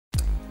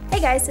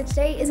Hey guys, so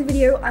today is a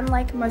video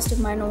unlike most of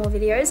my normal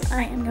videos.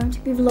 I am going to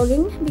be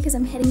vlogging because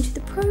I'm heading to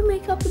the Pro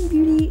Makeup and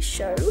Beauty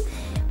show,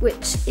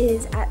 which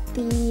is at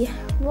the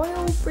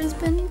Royal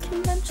Brisbane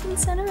Convention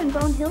Centre in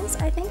Bowen Hills,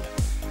 I think.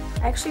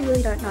 I actually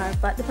really don't know,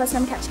 but the person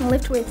I'm catching a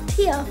lift with,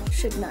 Tia,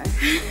 should know.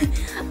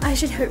 I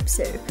should hope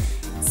so.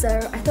 So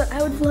I thought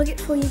I would vlog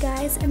it for you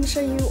guys and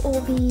show you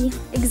all the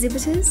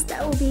exhibitors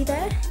that will be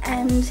there.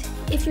 And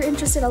if you're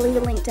interested, I'll leave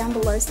a link down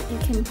below so that you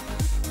can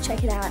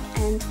check it out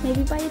and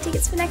maybe buy your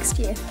tickets for next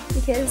year,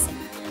 because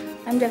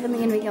I'm definitely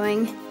going to be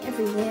going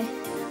every year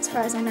as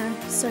far as I know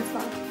so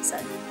far. So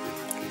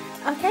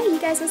okay,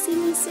 you guys will see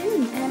me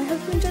soon and I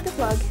hope you enjoy the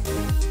vlog.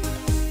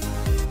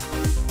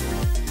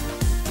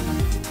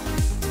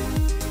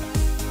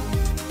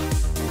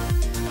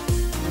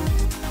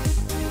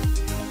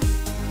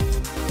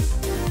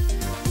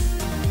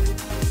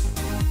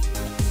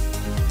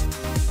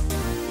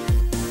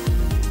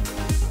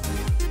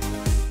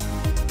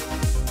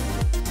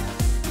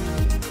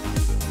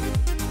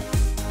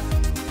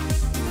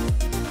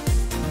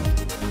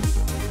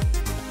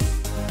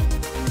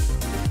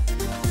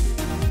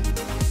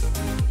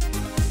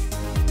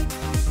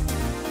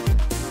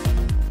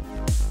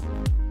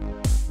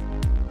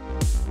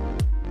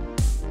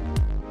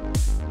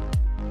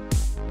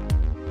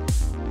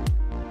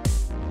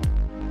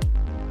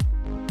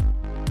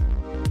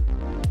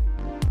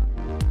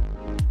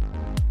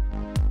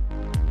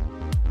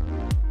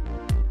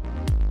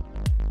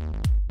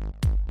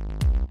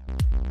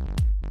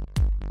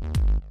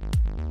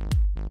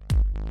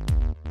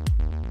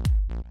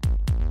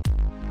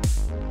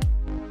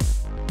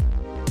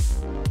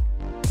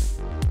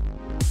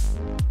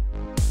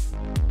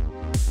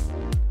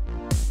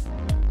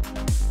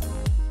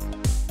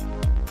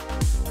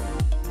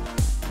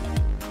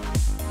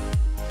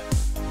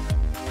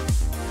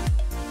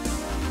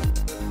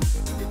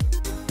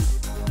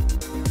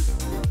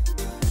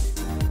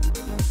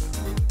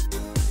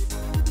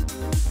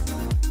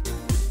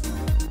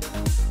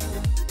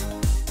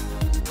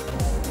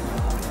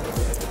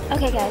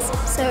 Okay guys,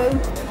 so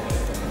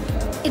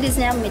it is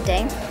now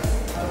midday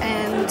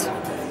and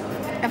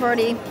I've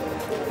already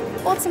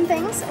bought some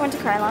things. I went to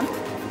Krylon.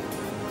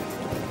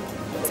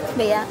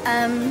 But yeah,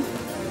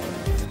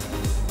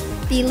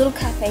 the little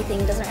cafe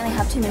thing doesn't really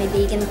have too many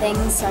vegan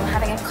things, so I'm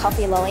having a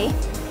coffee lolly.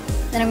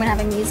 Then I'm gonna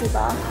have a muesli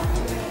bar.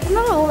 I'm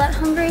not all that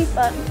hungry,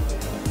 but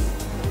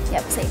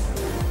yeah, we'll see.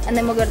 And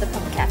then we'll go to the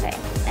proper cafe.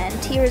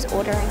 And Tia is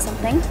ordering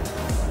something.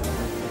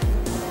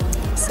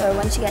 So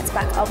when she gets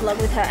back, I'll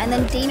vlog with her. And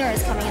then Dina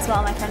is coming as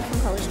well, my friend from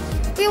college.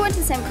 We all went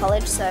to the same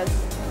college, so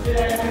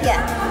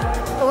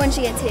yeah. But when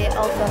she gets here,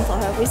 I'll film for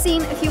her. We've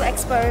seen a few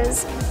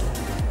expos,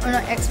 or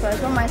not expos,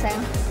 what am I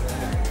saying?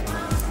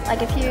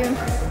 Like a few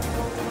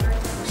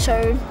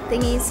show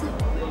thingies.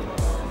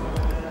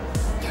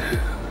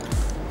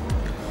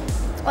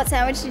 What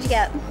sandwich did you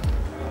get?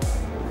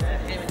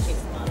 Ham and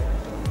cheese.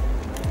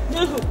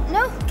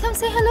 No, come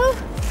say hello.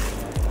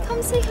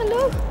 Come say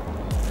hello.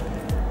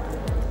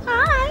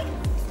 Hi.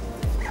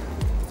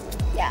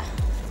 Yeah,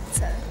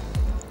 so.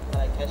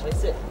 Can I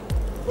sit?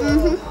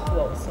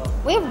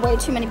 We have way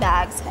too many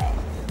bags, hey.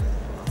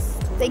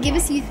 They give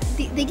us you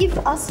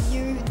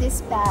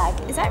this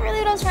bag. Is that really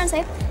what I was trying to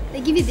say? They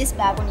give you this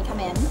bag when you come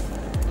in.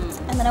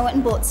 And then I went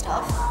and bought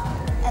stuff.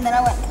 And then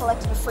I went and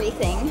collected a free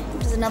thing,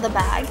 which is another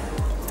bag.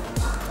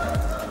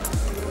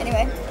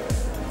 Anyway,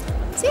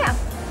 so yeah,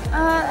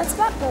 that's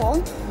about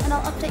all. And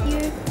I'll update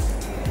you.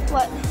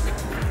 What?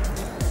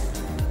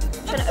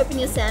 Trying to open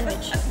your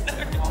sandwich.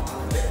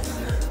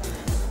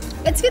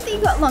 It's good that you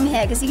got long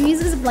hair because you can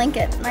use it as a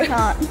blanket and I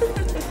can't.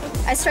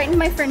 I straightened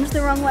my fringe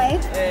the wrong way.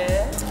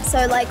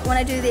 So like when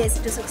I do this,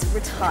 it just looks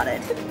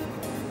retarded.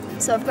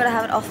 So I've got to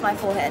have it off my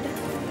forehead.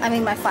 I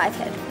mean my 5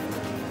 head.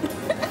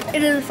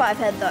 It is a 5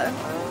 head though.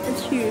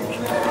 It's huge.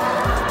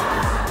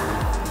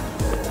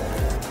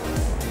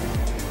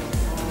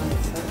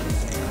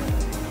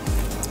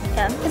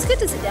 Yeah, it's good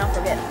to sit down for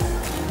a bit.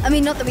 I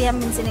mean, not that we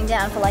haven't been sitting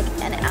down for like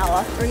an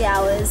hour, 3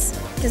 hours,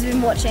 because we've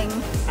been watching.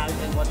 I've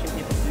been watching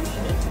people do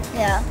shit.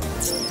 Yeah.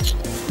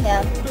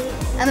 Yeah.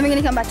 And then we're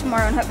gonna come back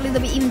tomorrow and hopefully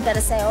there'll be even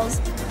better sales.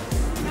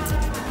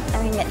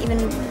 And we can get even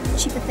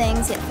cheaper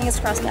things. Yeah, fingers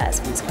crossed guys,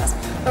 fingers crossed.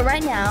 But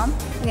right now,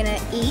 we're gonna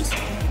eat.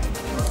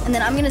 And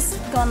then I'm gonna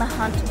go on the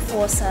hunt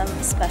for some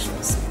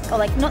specials. Or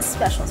like, not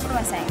specials, what am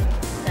I saying?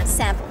 No,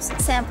 samples.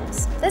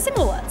 Samples. They're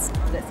similar words.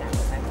 They're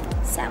samples.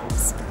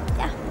 Samples.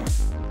 Yeah.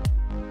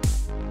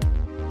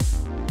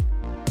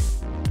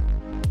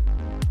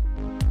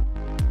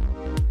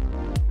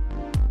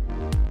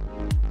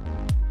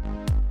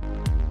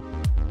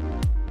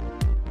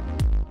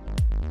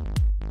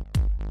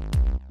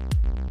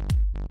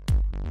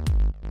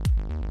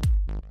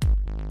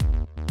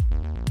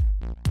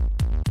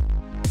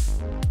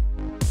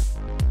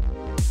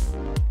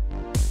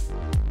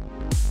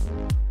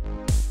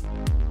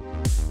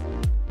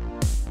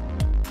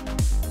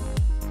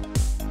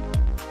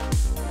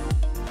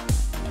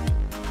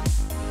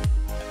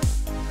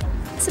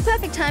 It's the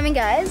perfect timing,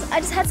 guys. I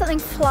just had something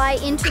fly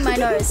into my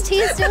nose.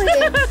 Tia's still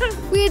here.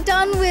 We're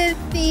done with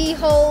the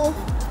whole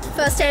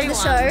First day of the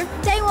show.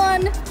 Day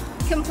 1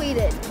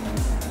 completed.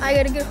 I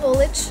got a good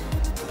haulage.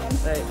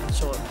 Very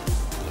short.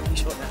 You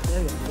short now.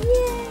 There we go.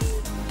 Yay!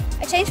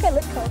 I changed my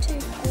lip color too,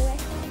 by the way.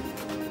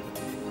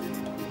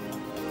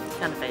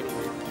 Kind of fading.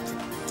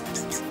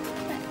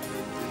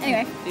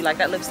 Anyway. Do you like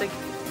that lipstick?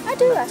 I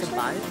do To actually.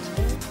 buy it?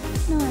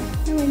 No,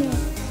 nowhere near.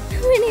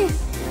 Nowhere near.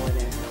 Nowhere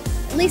near.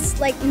 At least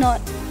like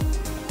not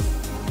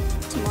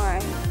tomorrow.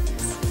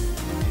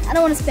 I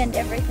don't want to spend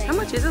everything. How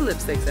much is a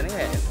lipstick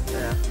anyway?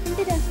 Yeah. I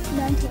think they're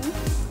 19.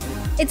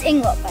 It's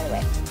Inglot, by the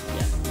way.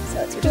 Yeah. So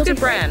it's Which is a good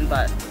brand,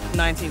 but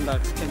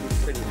 $19 can be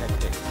pretty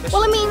hectic.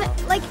 Well, I especially mean,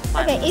 for like,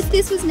 okay, finals. if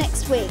this was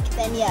next week,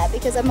 then yeah,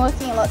 because I'm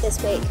working a lot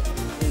this week.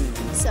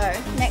 So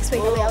next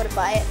week I'll be able to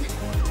buy it.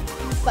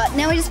 But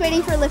now we're just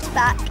waiting for a lift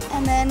back,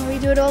 and then we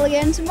do it all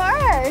again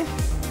tomorrow.